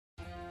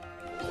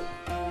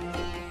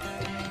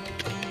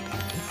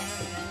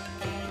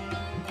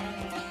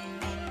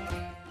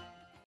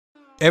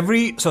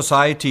Every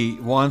society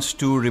wants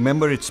to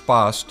remember its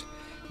past,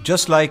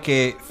 just like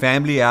a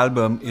family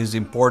album is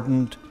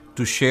important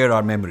to share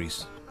our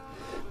memories.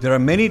 There are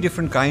many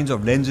different kinds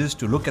of lenses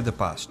to look at the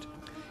past.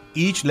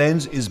 Each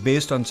lens is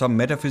based on some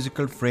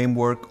metaphysical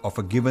framework of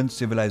a given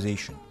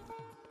civilization.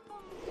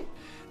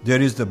 There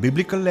is the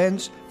biblical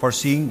lens for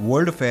seeing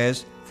world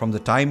affairs from the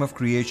time of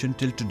creation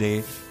till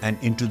today and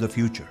into the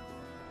future.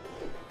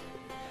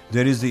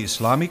 There is the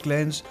Islamic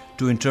lens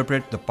to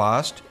interpret the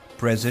past,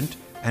 present,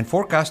 and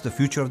forecast the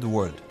future of the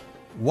world.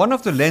 One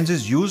of the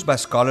lenses used by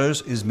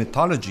scholars is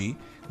mythology,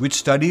 which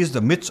studies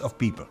the myths of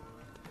people.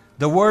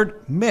 The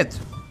word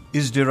myth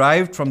is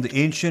derived from the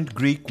ancient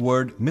Greek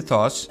word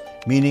mythos,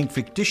 meaning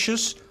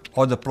fictitious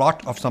or the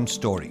plot of some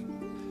story.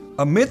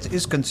 A myth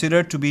is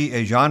considered to be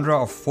a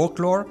genre of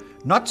folklore,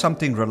 not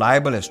something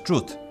reliable as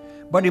truth,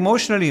 but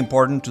emotionally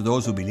important to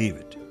those who believe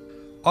it.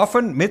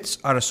 Often myths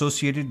are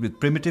associated with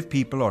primitive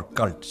people or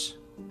cults.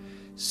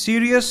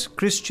 Serious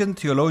Christian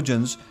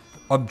theologians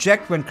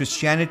object when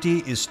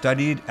Christianity is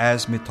studied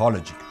as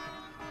mythology.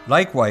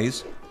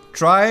 Likewise,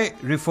 try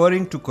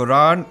referring to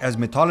Quran as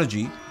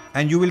mythology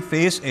and you will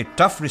face a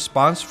tough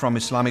response from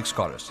Islamic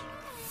scholars.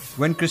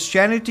 When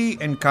Christianity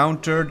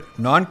encountered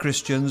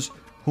non-Christians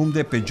whom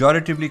they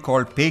pejoratively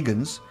called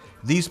pagans,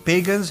 these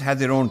pagans had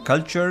their own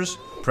cultures,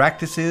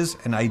 practices,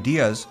 and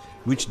ideas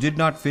which did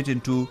not fit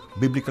into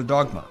biblical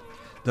dogma.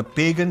 The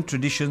pagan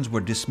traditions were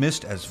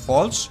dismissed as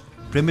false,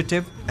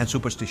 primitive, and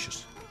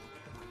superstitious.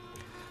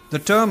 The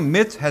term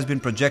myth has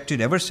been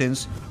projected ever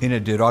since in a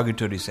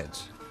derogatory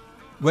sense.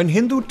 When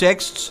Hindu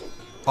texts,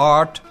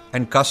 art,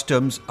 and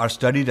customs are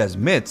studied as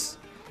myths,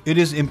 it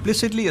is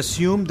implicitly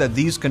assumed that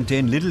these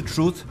contain little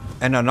truth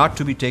and are not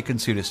to be taken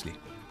seriously.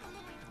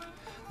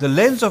 The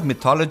lens of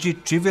mythology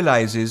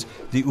trivializes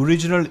the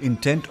original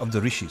intent of the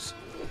rishis.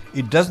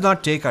 It does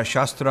not take our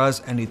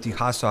shastras and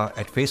itihasa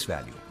at face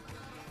value.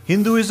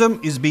 Hinduism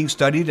is being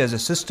studied as a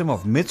system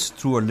of myths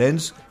through a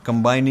lens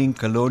combining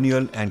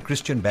colonial and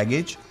Christian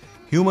baggage,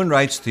 human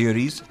rights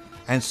theories,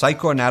 and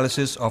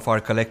psychoanalysis of our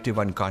collective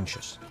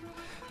unconscious.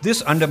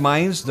 This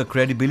undermines the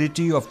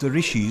credibility of the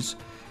rishis,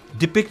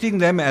 depicting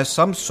them as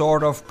some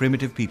sort of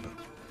primitive people.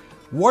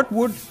 What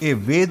would a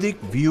Vedic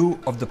view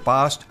of the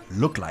past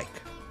look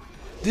like?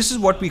 This is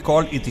what we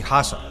call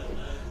itihasa.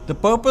 The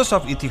purpose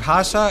of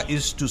itihasa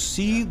is to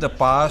see the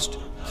past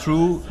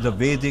through the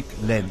Vedic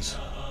lens.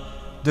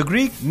 The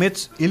Greek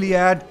myths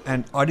Iliad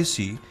and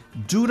Odyssey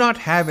do not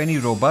have any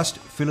robust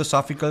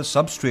philosophical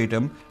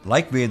substratum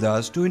like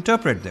Vedas to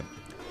interpret them.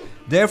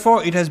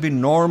 Therefore, it has been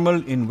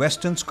normal in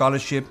Western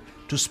scholarship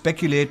to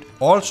speculate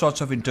all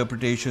sorts of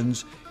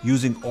interpretations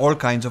using all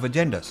kinds of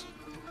agendas.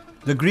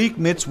 The Greek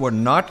myths were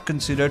not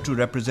considered to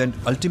represent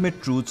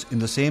ultimate truths in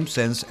the same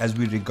sense as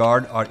we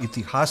regard our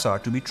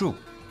itihasa to be true.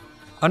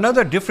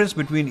 Another difference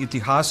between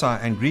itihasa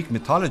and Greek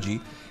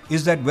mythology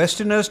is that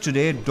Westerners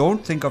today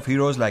don't think of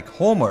heroes like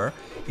Homer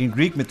in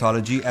Greek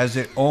mythology as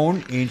their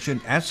own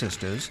ancient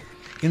ancestors,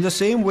 in the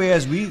same way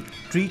as we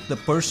treat the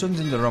persons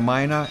in the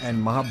Ramayana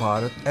and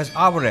Mahabharata as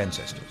our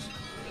ancestors.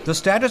 The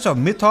status of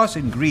mythos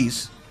in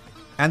Greece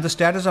and the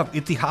status of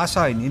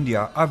itihasa in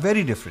India are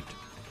very different.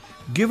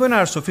 Given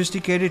our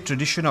sophisticated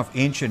tradition of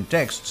ancient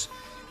texts,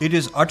 it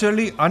is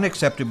utterly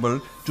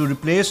unacceptable to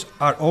replace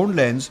our own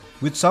lens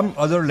with some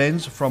other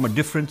lens from a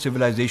different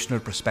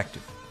civilizational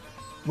perspective.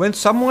 When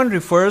someone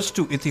refers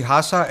to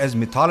itihasa as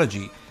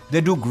mythology, they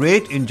do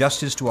great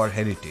injustice to our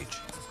heritage.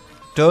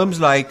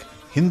 Terms like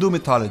Hindu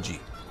mythology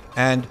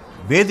and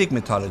Vedic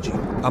mythology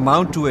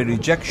amount to a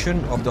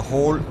rejection of the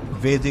whole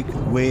Vedic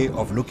way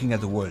of looking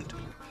at the world.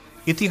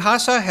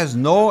 Itihasa has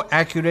no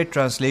accurate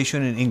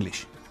translation in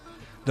English.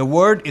 The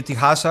word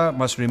itihasa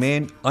must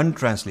remain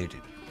untranslated.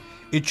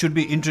 It should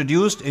be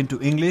introduced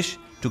into English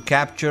to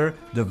capture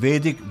the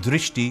Vedic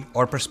drishti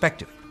or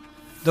perspective.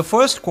 The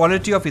first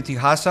quality of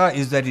itihasa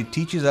is that it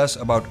teaches us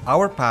about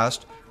our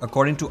past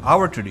according to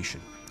our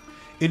tradition.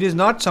 It is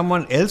not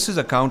someone else's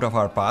account of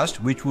our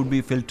past which would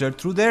be filtered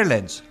through their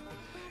lens.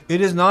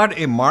 It is not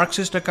a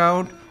Marxist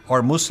account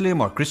or Muslim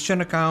or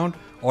Christian account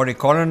or a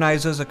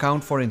colonizer's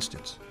account, for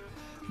instance.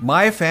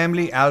 My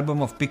family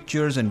album of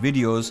pictures and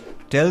videos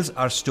tells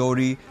our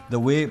story the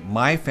way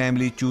my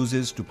family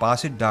chooses to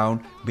pass it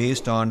down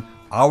based on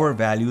our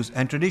values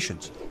and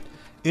traditions.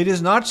 It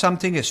is not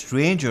something a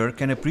stranger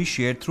can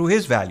appreciate through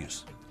his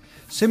values.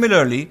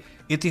 Similarly,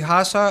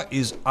 itihasa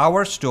is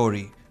our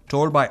story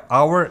told by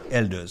our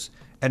elders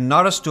and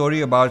not a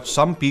story about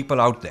some people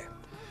out there.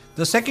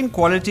 The second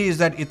quality is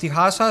that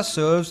itihasa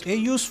serves a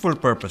useful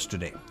purpose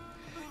today.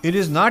 It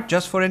is not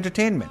just for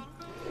entertainment.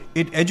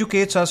 It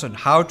educates us on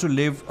how to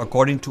live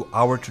according to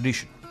our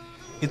tradition.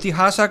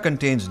 Itihasa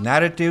contains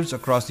narratives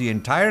across the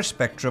entire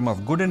spectrum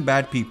of good and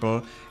bad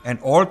people and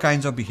all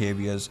kinds of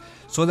behaviors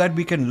so that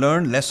we can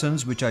learn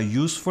lessons which are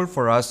useful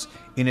for us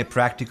in a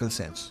practical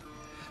sense.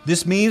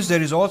 This means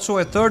there is also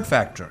a third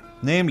factor,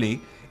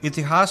 namely,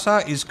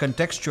 itihasa is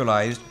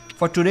contextualized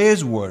for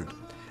today's world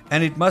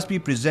and it must be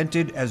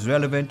presented as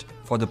relevant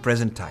for the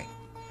present time.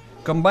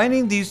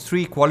 Combining these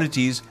three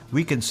qualities,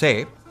 we can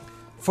say,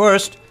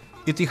 first,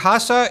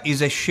 Itihasa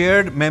is a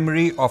shared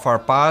memory of our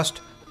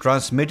past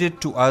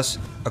transmitted to us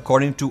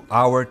according to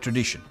our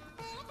tradition.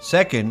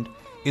 Second,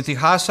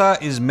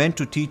 Itihasa is meant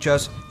to teach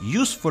us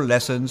useful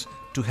lessons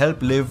to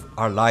help live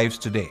our lives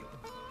today.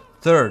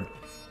 Third,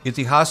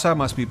 Itihasa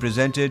must be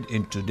presented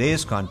in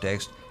today's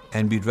context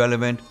and be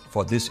relevant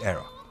for this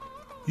era.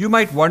 You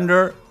might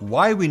wonder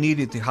why we need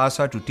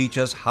Itihasa to teach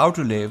us how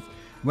to live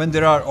when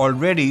there are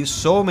already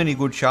so many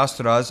good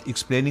Shastras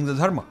explaining the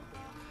Dharma.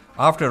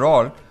 After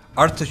all,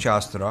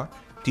 Arthashastra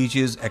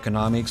teaches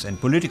economics and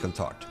political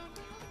thought.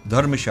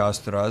 Dharma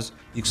Shastras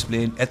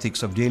explain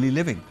ethics of daily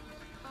living.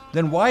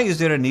 Then why is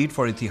there a need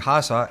for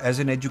Itihasa as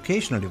an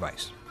educational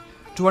device?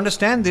 To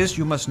understand this,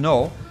 you must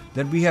know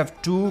that we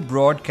have two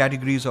broad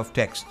categories of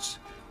texts,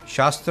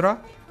 Shastra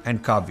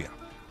and Kavya.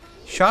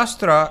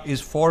 Shastra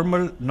is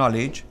formal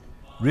knowledge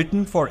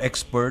written for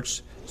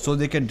experts so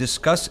they can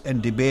discuss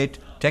and debate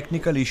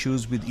technical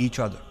issues with each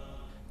other.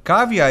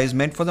 Kavya is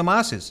meant for the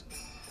masses.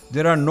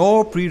 There are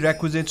no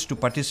prerequisites to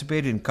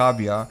participate in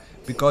Kavya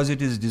because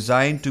it is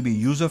designed to be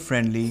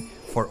user-friendly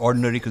for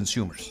ordinary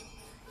consumers.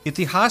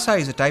 Itihasa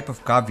is a type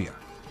of Kavya,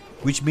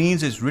 which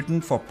means it's written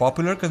for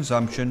popular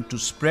consumption to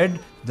spread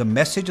the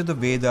message of the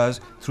Vedas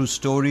through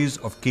stories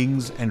of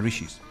kings and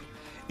rishis.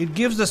 It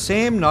gives the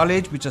same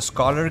knowledge which a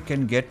scholar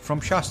can get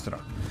from Shastra.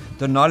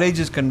 The knowledge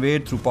is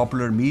conveyed through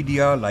popular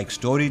media like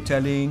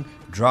storytelling,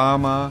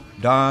 drama,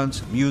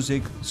 dance,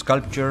 music,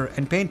 sculpture,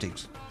 and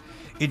paintings.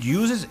 It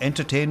uses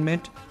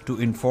entertainment to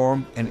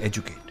inform and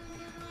educate.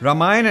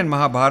 Ramayana and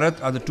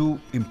Mahabharata are the two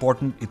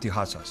important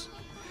Itihasas.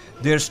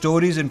 Their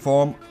stories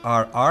inform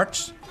our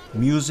arts,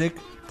 music,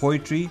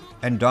 poetry,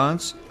 and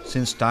dance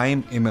since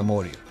time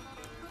immemorial.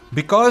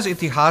 Because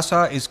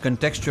Itihasa is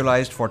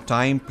contextualized for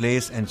time,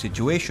 place, and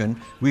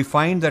situation, we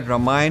find that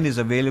Ramayana is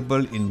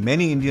available in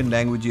many Indian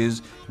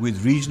languages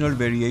with regional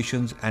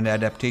variations and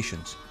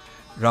adaptations.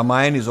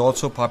 Ramayana is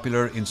also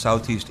popular in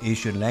Southeast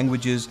Asian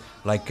languages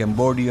like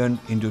Cambodian,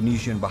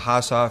 Indonesian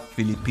Bahasa,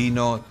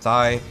 Filipino,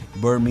 Thai,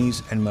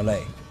 Burmese, and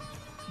Malay.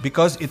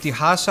 Because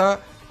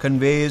Itihasa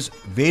conveys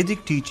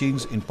Vedic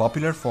teachings in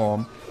popular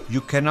form,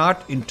 you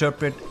cannot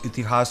interpret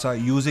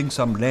Itihasa using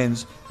some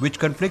lens which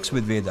conflicts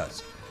with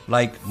Vedas,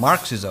 like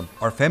Marxism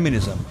or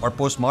feminism or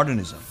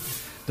postmodernism.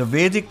 The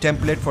Vedic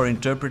template for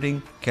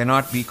interpreting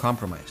cannot be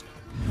compromised.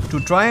 To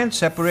try and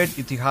separate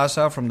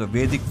Itihasa from the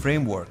Vedic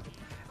framework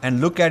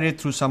and look at it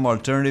through some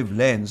alternative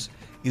lens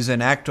is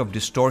an act of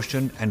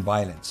distortion and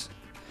violence.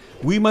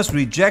 We must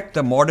reject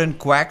the modern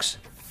quacks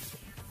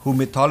who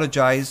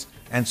mythologize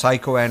and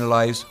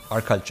psychoanalyze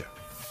our culture.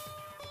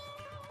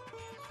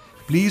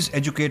 Please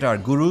educate our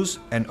gurus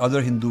and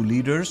other Hindu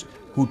leaders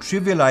who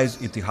trivialize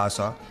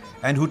Itihasa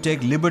and who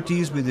take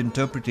liberties with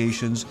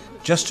interpretations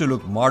just to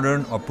look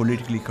modern or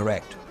politically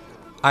correct.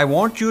 I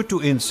want you to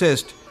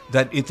insist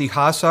that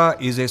Itihasa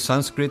is a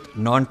Sanskrit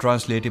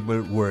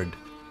non-translatable word.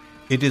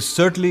 It is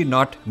certainly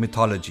not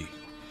mythology.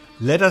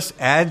 Let us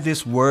add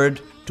this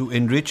word to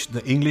enrich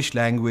the English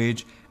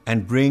language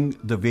and bring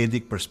the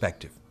Vedic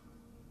perspective.